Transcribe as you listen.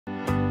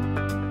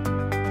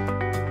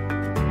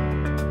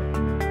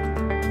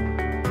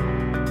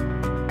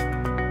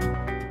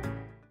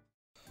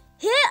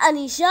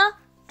Anisha,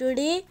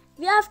 today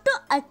we have to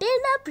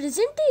attend a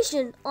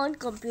presentation on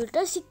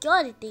computer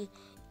security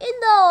in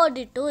the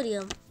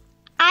auditorium.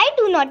 I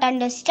do not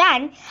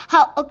understand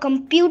how a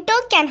computer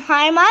can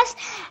harm us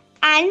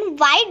and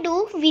why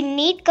do we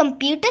need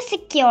computer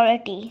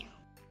security.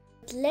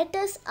 Let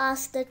us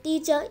ask the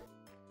teacher.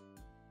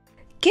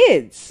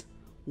 Kids,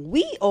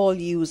 we all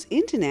use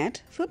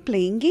internet for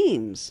playing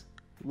games,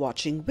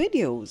 watching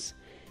videos,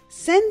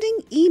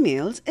 sending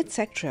emails,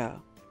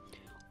 etc.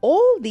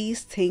 All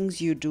these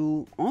things you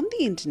do on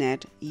the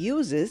internet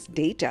uses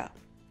data.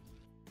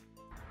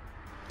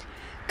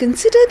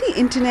 Consider the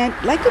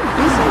internet like a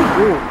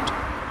busy road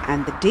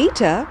and the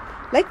data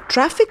like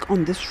traffic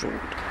on this road,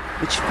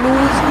 which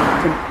flows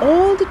from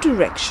all the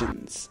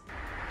directions.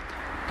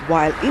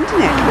 While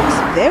internet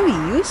looks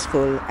very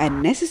useful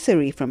and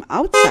necessary from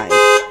outside,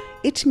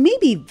 it may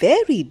be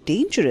very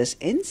dangerous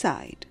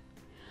inside.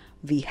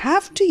 We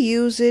have to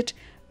use it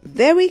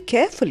very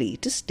carefully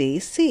to stay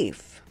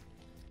safe.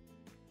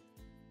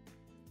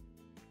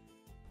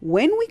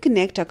 When we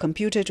connect our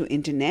computer to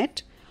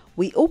internet,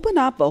 we open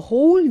up a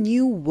whole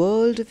new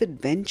world of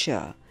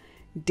adventure,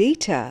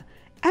 data,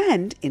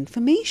 and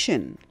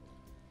information.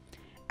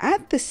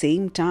 At the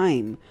same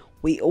time,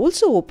 we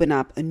also open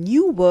up a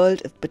new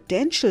world of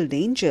potential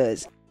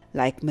dangers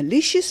like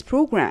malicious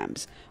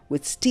programs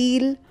which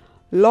steal,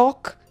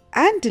 lock,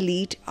 and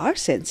delete our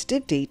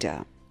sensitive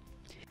data.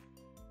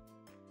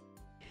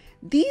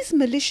 These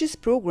malicious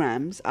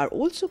programs are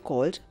also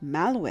called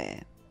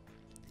malware.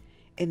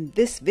 In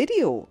this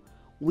video,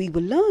 we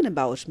will learn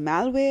about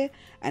malware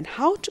and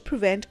how to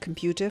prevent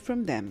computer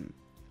from them.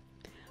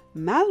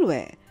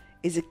 Malware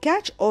is a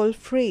catch-all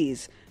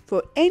phrase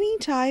for any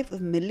type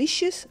of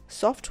malicious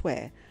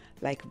software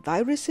like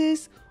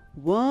viruses,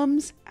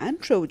 worms, and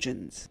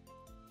trojans.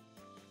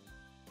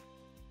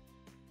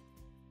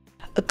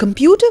 A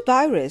computer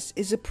virus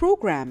is a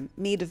program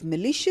made of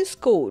malicious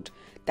code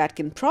that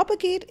can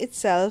propagate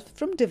itself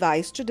from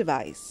device to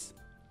device.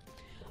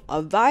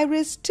 A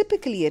virus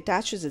typically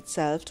attaches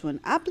itself to an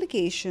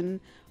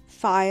application,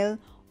 file,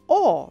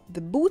 or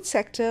the boot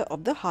sector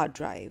of the hard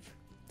drive.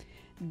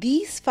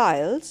 These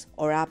files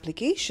or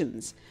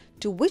applications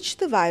to which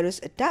the virus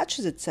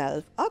attaches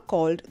itself are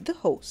called the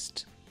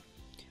host.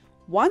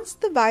 Once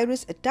the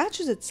virus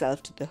attaches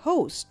itself to the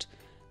host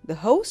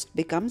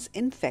becomes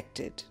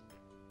infected.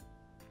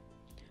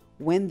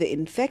 When the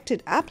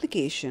infected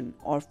application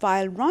or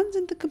file runs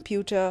in the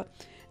computer,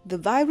 the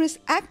virus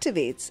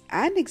activates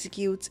and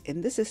executes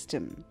in the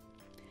system.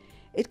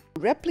 It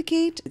can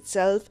replicate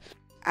itself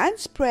and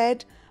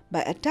spread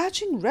by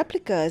attaching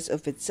replicas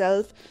of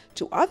itself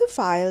to other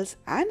files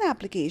and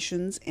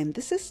applications in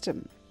the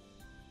system.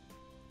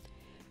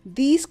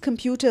 These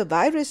computer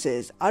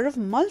viruses are of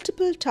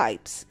multiple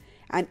types,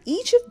 and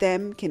each of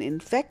them can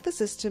infect the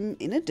system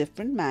in a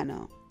different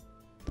manner.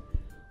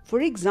 For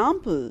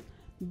example,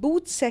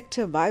 boot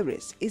sector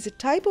virus is a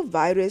type of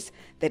virus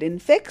that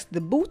infects the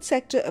boot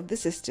sector of the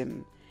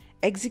system,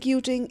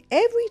 executing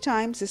every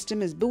time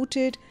system is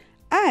booted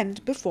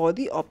and before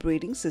the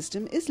operating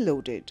system is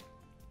loaded.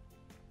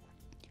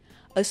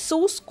 A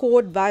source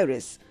code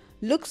virus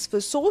looks for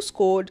source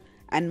code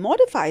and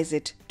modifies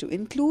it to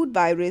include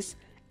virus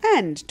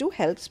and to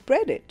help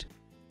spread it.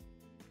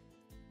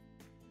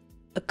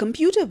 A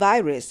computer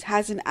virus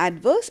has an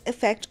adverse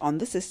effect on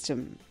the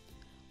system,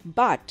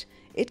 but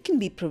it can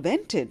be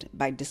prevented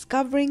by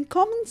discovering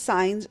common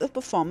signs of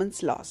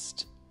performance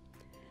lost.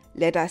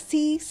 Let us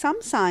see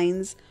some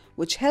signs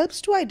which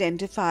helps to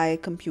identify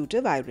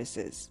computer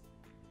viruses.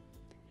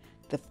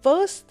 The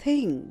first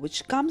thing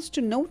which comes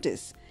to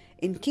notice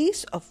in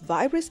case of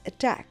virus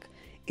attack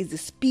is the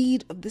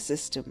speed of the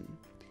system.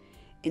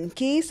 In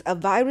case a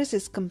virus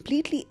is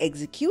completely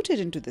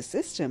executed into the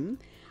system,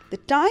 the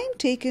time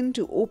taken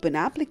to open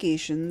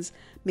applications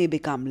may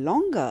become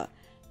longer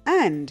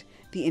and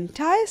the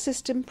entire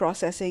system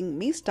processing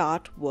may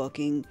start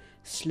working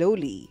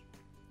slowly.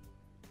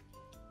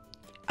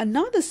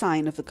 Another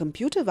sign of a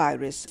computer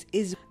virus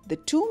is the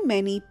too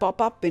many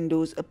pop-up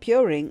windows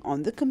appearing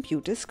on the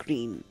computer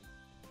screen.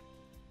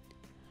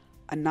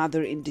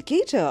 Another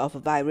indicator of a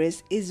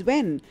virus is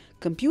when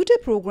computer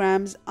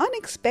programs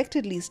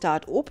unexpectedly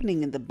start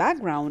opening in the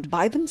background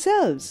by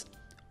themselves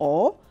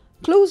or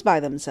close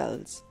by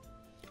themselves,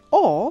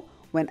 or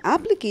when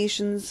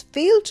applications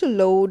fail to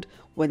load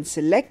when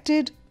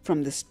selected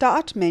from the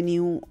start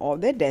menu or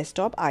their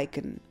desktop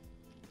icon.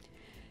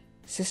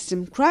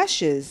 System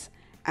crashes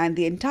and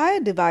the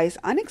entire device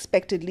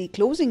unexpectedly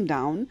closing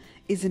down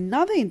is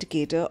another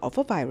indicator of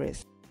a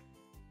virus.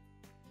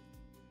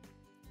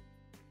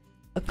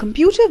 A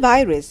computer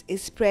virus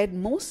is spread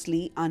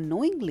mostly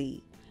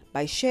unknowingly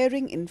by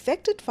sharing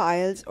infected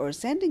files or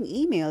sending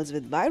emails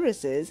with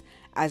viruses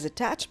as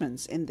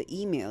attachments in the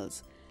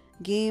emails,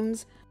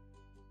 games,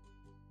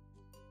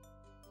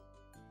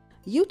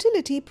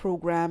 utility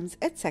programs,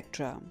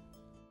 etc.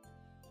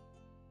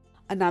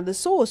 Another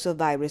source of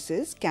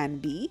viruses can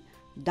be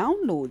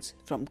downloads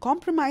from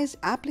compromised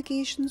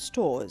application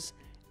stores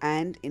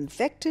and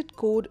infected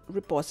code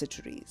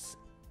repositories.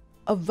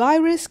 A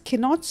virus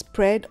cannot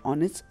spread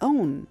on its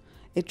own.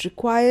 It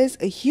requires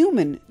a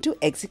human to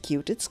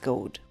execute its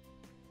code.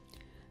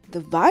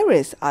 The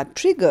viruses are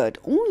triggered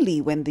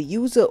only when the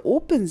user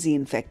opens the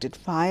infected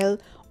file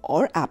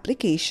or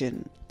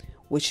application,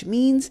 which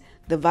means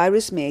the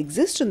virus may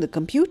exist on the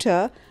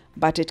computer,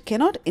 but it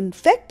cannot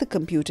infect the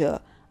computer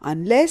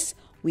unless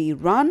we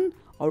run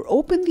or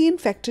open the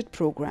infected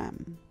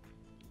program.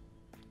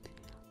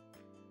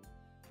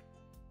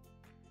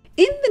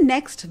 In the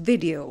next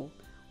video,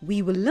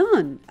 we will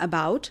learn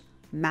about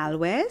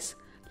malwares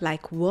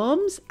like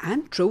worms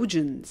and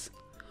trojans.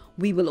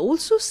 We will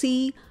also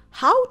see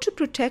how to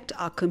protect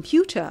our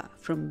computer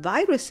from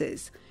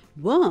viruses,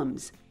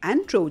 worms,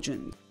 and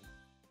trojans.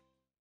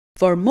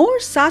 For more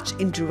such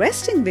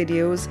interesting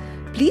videos,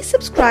 please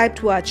subscribe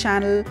to our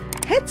channel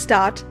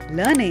Headstart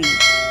Learning.